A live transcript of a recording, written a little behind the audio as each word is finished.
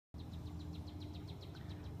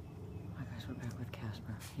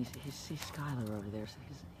He sees Skylar over there, so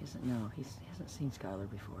he hasn't seen Skylar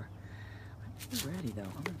before. I'm gonna be ready though.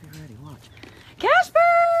 I'm gonna be ready. Watch. Casper!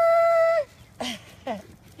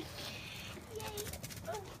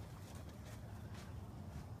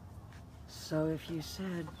 So if you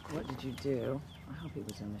said, what did you do? I hope he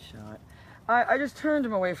was in the shot. I just turned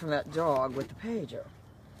him away from that dog with the pager.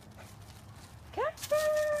 Casper!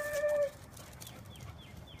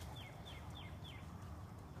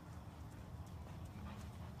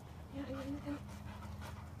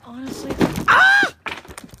 Honestly, ah!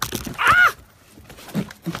 Ah!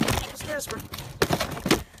 That was Casper.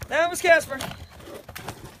 That was Casper.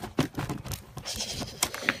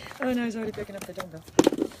 Oh no, he's already picking up the dumbbell.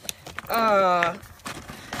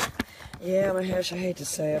 Yeah, Mahesh, I hate to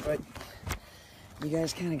say it, but you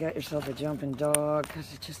guys kind of got yourself a jumping dog,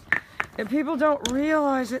 because it just, if people don't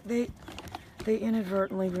realize it, they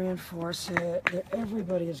inadvertently reinforce it.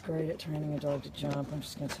 Everybody is great at training a dog to jump. I'm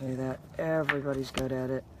just going to tell you that. Everybody's good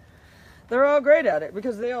at it. They're all great at it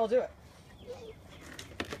because they all do it.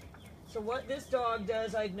 So what this dog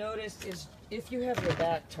does, I've noticed, is if you have your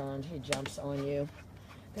back turned, he jumps on you.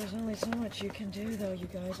 There's only so much you can do, though, you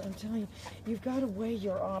guys. I'm telling you, you've got to weigh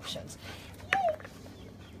your options.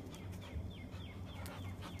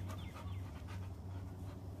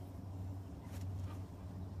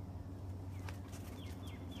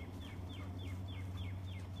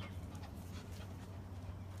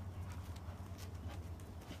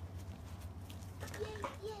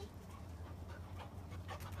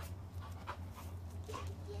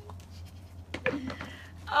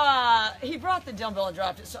 He brought the dumbbell and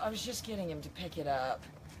dropped it, so I was just getting him to pick it up.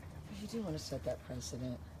 You do want to set that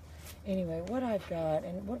precedent. Anyway, what I've got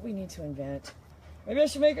and what we need to invent. Maybe I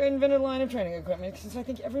should invent a line of training equipment, since I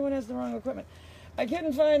think everyone has the wrong equipment. I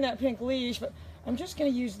couldn't find that pink leash, but I'm just going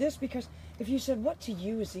to use this because if you said, what to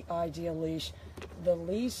you is the ideal leash? The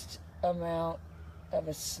least amount of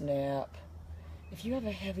a snap. If you have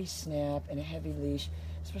a heavy snap and a heavy leash,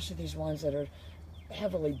 especially these ones that are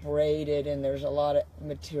heavily braided and there's a lot of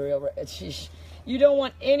material, you don't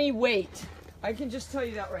want any weight. I can just tell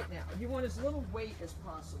you that right now. You want as little weight as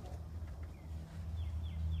possible.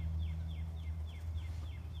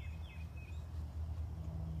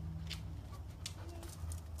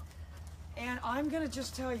 And I'm going to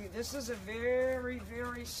just tell you, this is a very,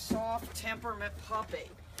 very soft temperament puppy.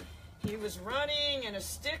 He was running and a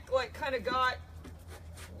stick like kind of got,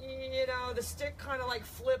 you know, the stick kind of like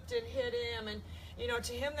flipped and hit him, and you know,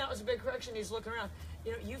 to him that was a big correction. He's looking around.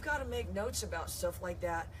 You know, you've got to make notes about stuff like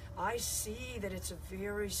that. I see that it's a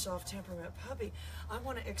very soft temperament puppy. I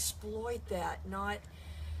want to exploit that, not,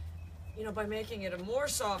 you know, by making it a more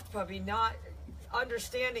soft puppy, not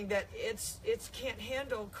understanding that it's can't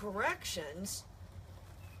handle corrections.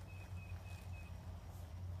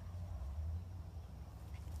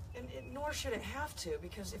 And nor should it have to,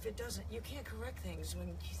 because if it doesn't, you can't correct things when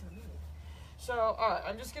he's in a meeting. So, all right,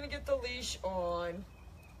 I'm just going to get the leash on.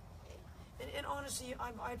 And honestly,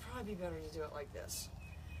 I'd probably be better to do it like this,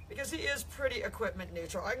 because he is pretty equipment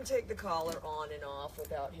neutral. I can take the collar on and off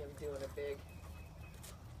without him doing a big...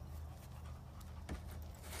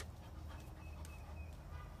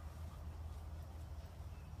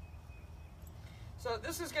 So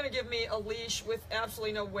this is going to give me a leash with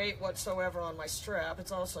absolutely no weight whatsoever on my strap.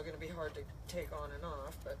 It's also going to be hard to take on and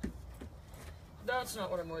off, but that's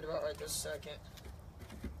not what I'm worried about right this second.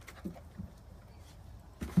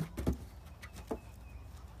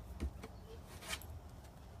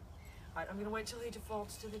 Alright, I'm going to wait till he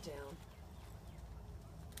defaults to the down.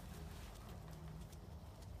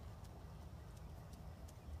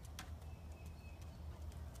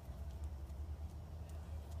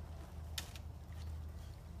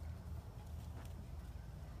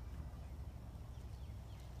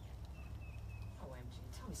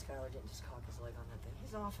 Skylar didn't just cock his leg on that thing.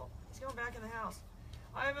 He's awful. He's going back in the house.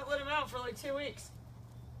 I haven't let him out for like 2 weeks.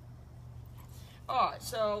 Alright,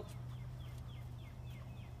 so...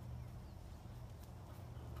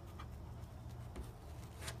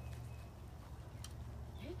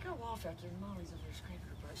 he'd go off after Molly's over there scraping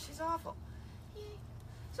her butt. She's awful.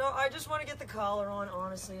 So I just want to get the collar on,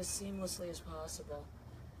 honestly, as seamlessly as possible.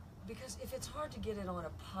 Because if it's hard to get it on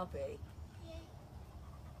a puppy...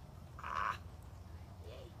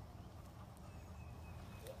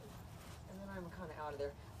 I'm kind of out of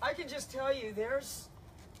there. I can just tell you, there's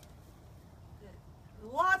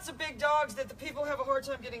lots of big dogs that the people have a hard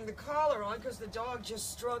time getting the collar on because the dog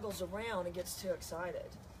just struggles around and gets too excited.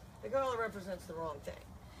 The collar represents the wrong thing.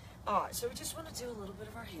 Alright, so we just want to do a little bit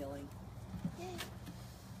of our healing.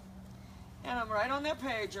 And I'm right on that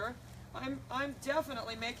pager. I'm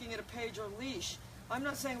definitely making it a pager leash. I'm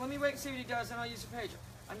not saying, let me wait and see what he does and I'll use a pager.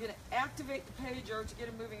 I'm going to activate the pager to get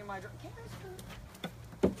him moving in my direction.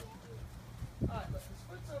 All right, look, his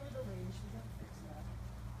foot's over the leash. We got to fix that.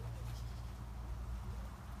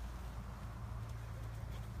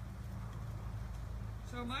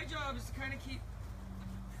 So my job is to kind of keep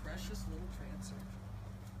precious little Prancer.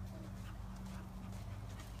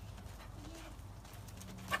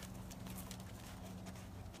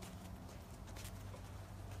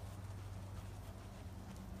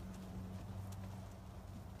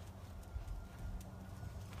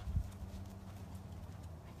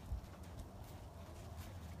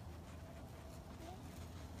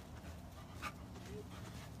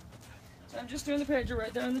 So I'm just doing the pager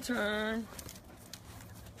right there in the turn.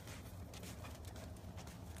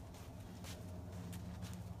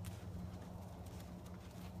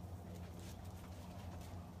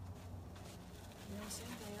 Same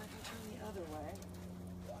thing, I can turn the other way.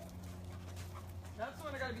 That's the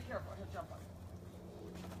one I gotta be careful. He'll jump on it.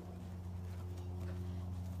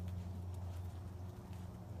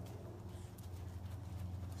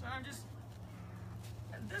 So I'm just,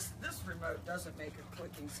 and this remote doesn't make a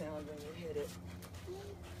clicking sound when you hit it.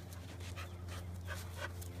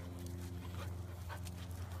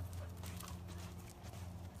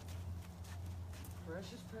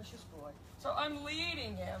 Precious, precious boy. So I'm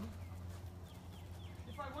leading him.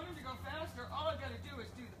 If I want him to go faster, all I've got to do is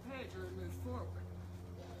do the pager and move forward.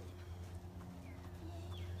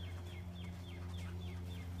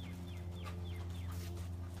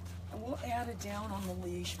 And we'll add it down on the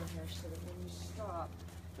leash with her so that when you stop,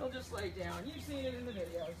 he'll just lay down. You've seen it in the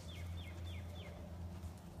videos.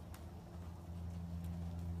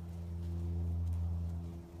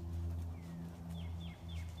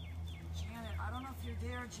 Janet, I don't know if you're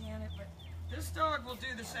there, Janet, but this dog will do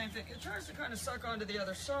the same thing. It tries to kind of suck onto the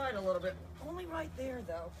other side a little bit. Only right there,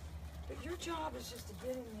 though. But your job is just to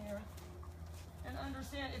get in there and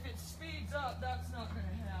understand if it speeds up, that's not going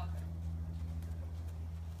to happen.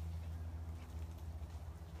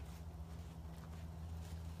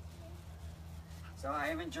 So I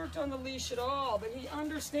haven't jerked on the leash at all, but he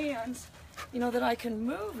understands, you know, that I can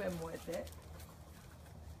move him with it.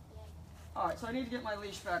 All right, so I need to get my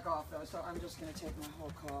leash back off, though, so I'm just going to take my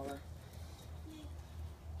whole collar.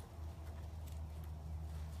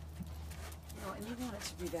 You know, and you want it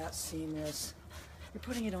to be that seamless. You're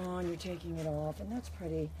putting it on, you're taking it off, and that's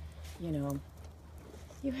pretty, you know.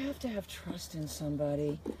 You have to have trust in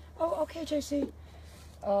somebody. Oh, okay, JC.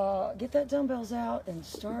 Get that dumbbells out and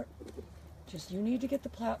start. Just, you need to get the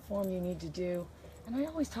platform, you need to do. And I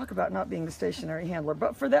always talk about not being the stationary handler,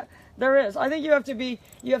 but for that, there is. I think you have to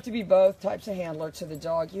be both types of handler to the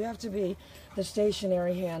dog. You have to be the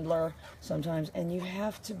stationary handler sometimes, and you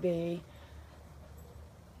have to be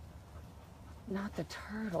not the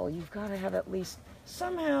turtle. You've got to have at least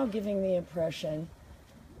somehow giving the impression,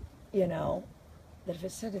 you know, that if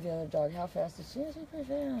it said to the other dog, how fast is she? She's pretty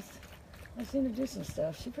fast. I've seen her do some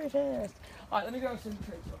stuff. She's pretty fast. All right, let me go some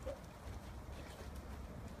treats real quick.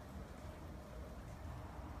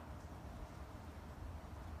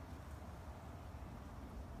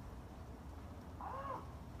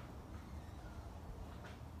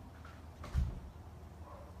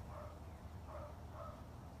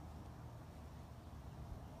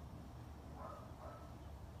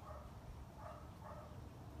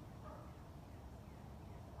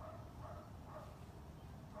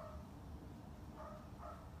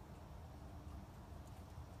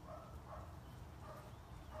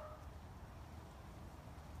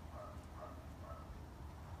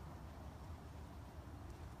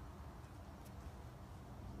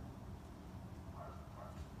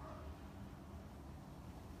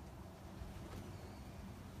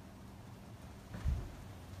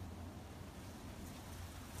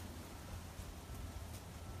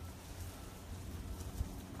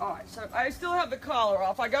 All right, so I still have the collar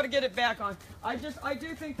off. I got to get it back on. I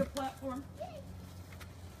do think the platform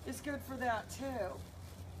is good for that too.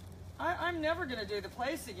 I'm never going to do the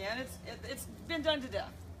place again. It's been done to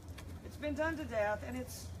death. It's been done to death, and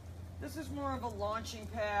this is more of a launching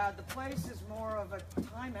pad. The place is more of a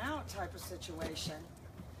timeout type of situation.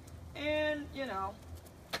 And, you know,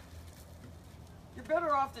 you're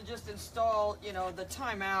better off to just install, you know, the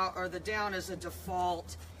timeout or the down as a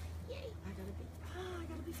default. I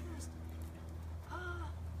gotta be fast.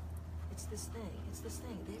 It's this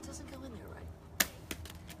thing. It doesn't go in there right.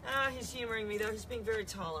 He's humoring me though. He's being very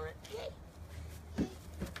tolerant.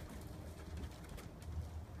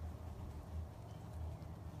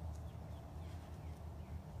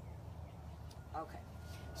 Okay.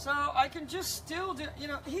 So I can just still do, you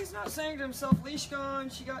know, he's not saying to himself, leash gone,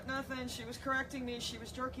 she got nothing, she was correcting me, she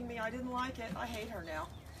was jerking me, I didn't like it, I hate her now.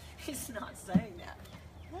 He's not saying that.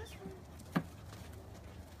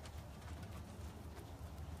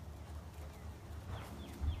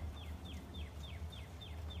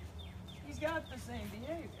 He's got the same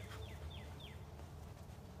behavior.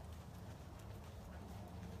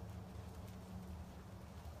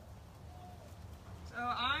 So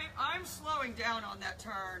I'm slowing down on that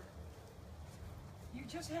turn. You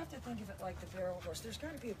just have to think of it like the barrel horse. There's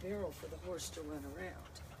got to be a barrel for the horse to run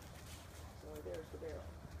around. So there's the barrel.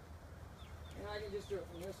 And I can just do it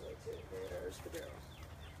from this way too. There's the barrel.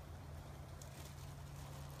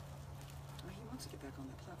 Oh, he wants to get back on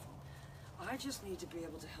the platform. I just need to be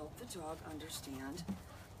able to help the dog understand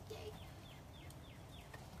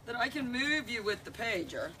that I can move you with the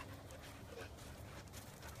pager.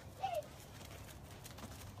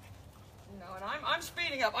 And I'm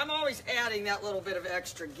speeding up. I'm always adding that little bit of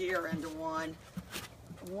extra gear into one.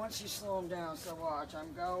 And once you slow them down, so watch,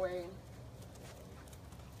 I'm going.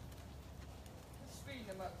 Speeding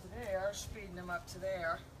them up to there, speeding them up to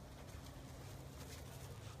there.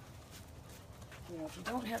 You know, if you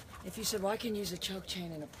don't have, if you said, well, I can use a choke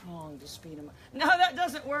chain and a prong to speed them up. No, that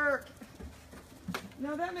doesn't work.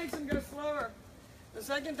 No, that makes them go slower. The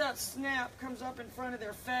second that snap comes up in front of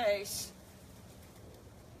their face,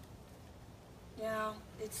 yeah,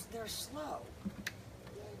 they're slow.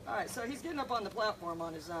 All right, so he's getting up on the platform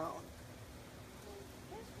on his own.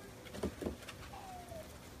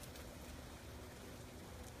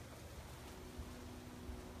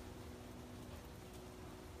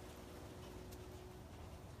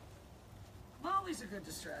 Molly's a good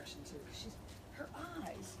distraction too.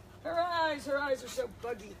 Her eyes are so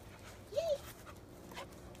buggy.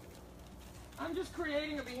 I'm just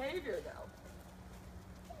creating a behavior though.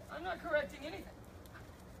 I'm not correcting anything.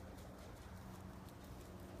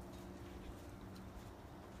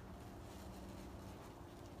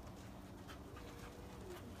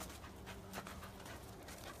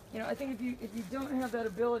 You know, I think if you don't have that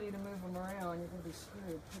ability to move him around, you're going to be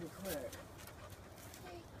screwed pretty quick.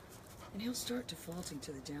 And he'll start defaulting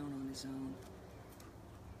to the down on his own.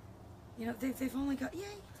 You know, they've only got,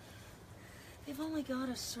 they've only got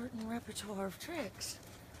a certain repertoire of tricks.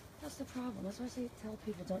 That's the problem. That's why I tell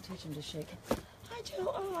people don't teach them to shake. Hi,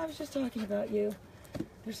 Jill. Oh, I was just talking about you.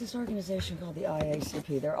 There's this organization called the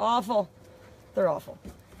IACP. They're awful. They're awful.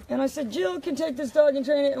 And I said, Jill can take this dog and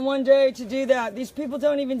train it in one day to do that. These people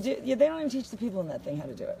don't even do, they don't even teach the people in that thing how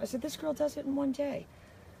to do it. I said, this girl does it in one day.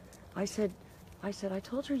 I said, I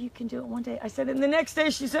told her you can do it one day. I said, and the next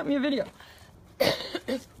day she sent me a video.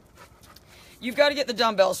 You've got to get the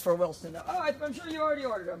dumbbells for Wilson. Oh, I'm sure you already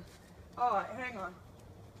ordered them. All right, hang on.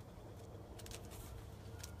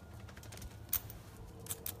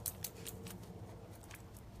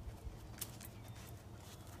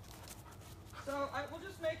 So we'll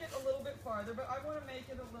just make it a little bit farther, but I want to make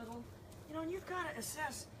it a little, you know, and you've got to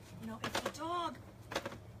assess, you know, if the dog,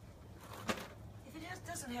 if it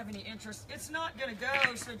doesn't have any interest, it's not going to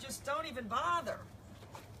go, so just don't even bother.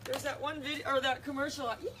 There's that one video, or that commercial,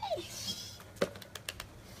 yay!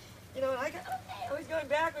 You know, and I was going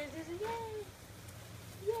backwards, he said, yay!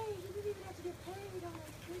 Yay, you didn't even have to get paid, oh my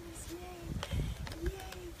goodness, yay! Yay,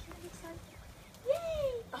 can I get some?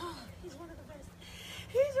 Yay! Oh, he's one of the best.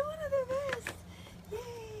 He's one of the best. Yay.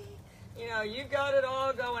 You know, you've got it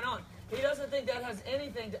all going on. He doesn't think that has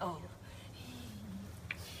anything to, oh.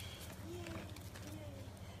 Yay.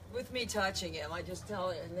 With me touching him, I just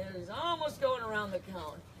tell him, and then he's almost going around the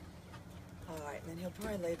cone. All right, and then he'll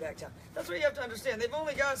probably lay back down. That's what you have to understand. They've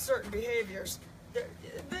only got certain behaviors.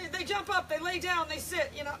 They jump up, they lay down, they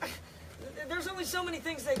sit, you know. There's only so many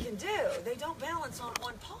things they can do. They don't balance on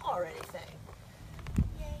one paw or anything.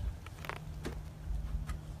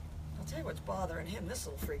 I'll tell you what's bothering him, this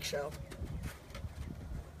little freak show.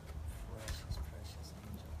 Precious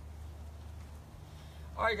angel.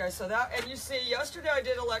 All right, guys, so that, and you see, yesterday I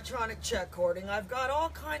did electronic check cording. I've got all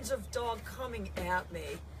kinds of dog coming at me.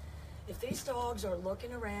 If these dogs are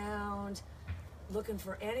looking around, looking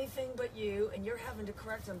for anything but you, and you're having to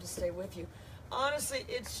correct them to stay with you, honestly,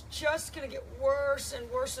 it's just going to get worse and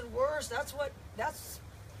worse and worse. That's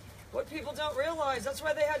what people don't realize. That's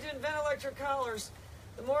why they had to invent electric collars.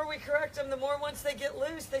 The more we correct them, the more once they get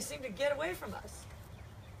loose, they seem to get away from us.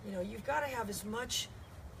 You know, you've got to have as much,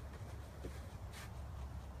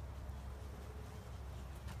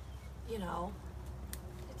 you know,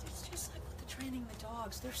 it's just like with the training the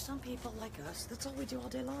dogs. There's some people like us. That's all we do all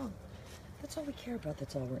day long. That's all we care about.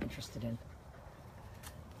 That's all we're interested in.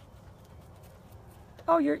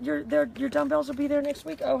 Oh, your dumbbells will be there next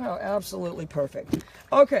week? Oh, how absolutely perfect.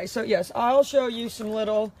 Okay, so yes, I'll show you some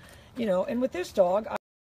little, you know, and with this dog,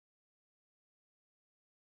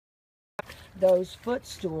 those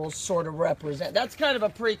footstools sort of represent. That's kind of a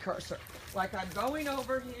precursor. Like I'm going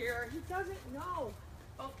over here. He doesn't know.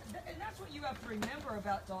 Oh, and that's what you have to remember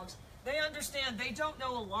about dogs. They understand they don't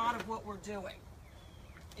know a lot of what we're doing,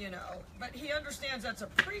 you know, but he understands that's a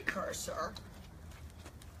precursor.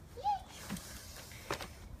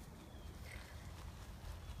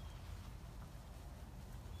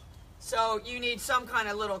 So you need some kind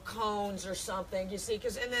of little cones or something, you see,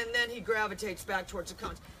 because and then he gravitates back towards the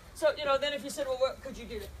cones. So, you know, then if you said, well, what could you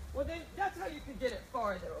do? Well, then that's how you could get it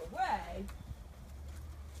farther away.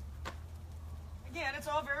 Again, it's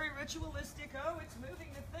all very ritualistic. Oh, it's moving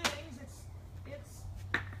the things. It's.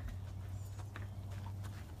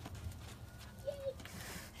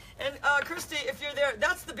 And Christy, if you're there,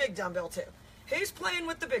 that's the big dumbbell too. He's playing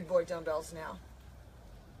with the big boy dumbbells now.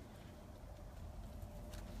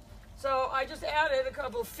 So I just added a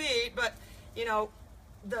couple feet, but you know,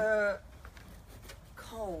 the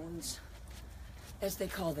cones, as they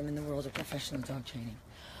call them in the world of professional dog training.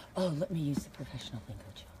 Oh, let me use the professional lingo,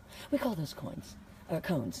 Joe. We call those cones,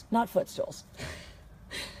 not footstools.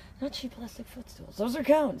 Not cheap plastic footstools. Those are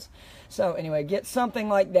cones. So anyway, get something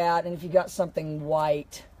like that, and if you got something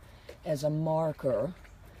white as a marker,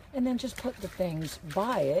 and then just put the things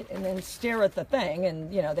by it, and then stare at the thing,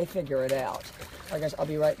 and you know they figure it out. I guess I'll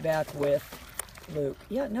be right back with Luke.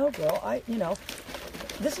 Yeah, no, girl. You know,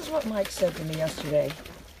 this is what Mike said to me yesterday.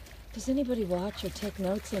 Does anybody watch or take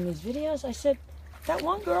notes in these videos? I said, that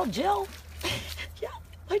one girl, Jill. Yeah,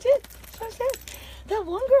 I did. That's what I said. That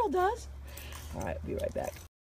one girl does. All right, be right back.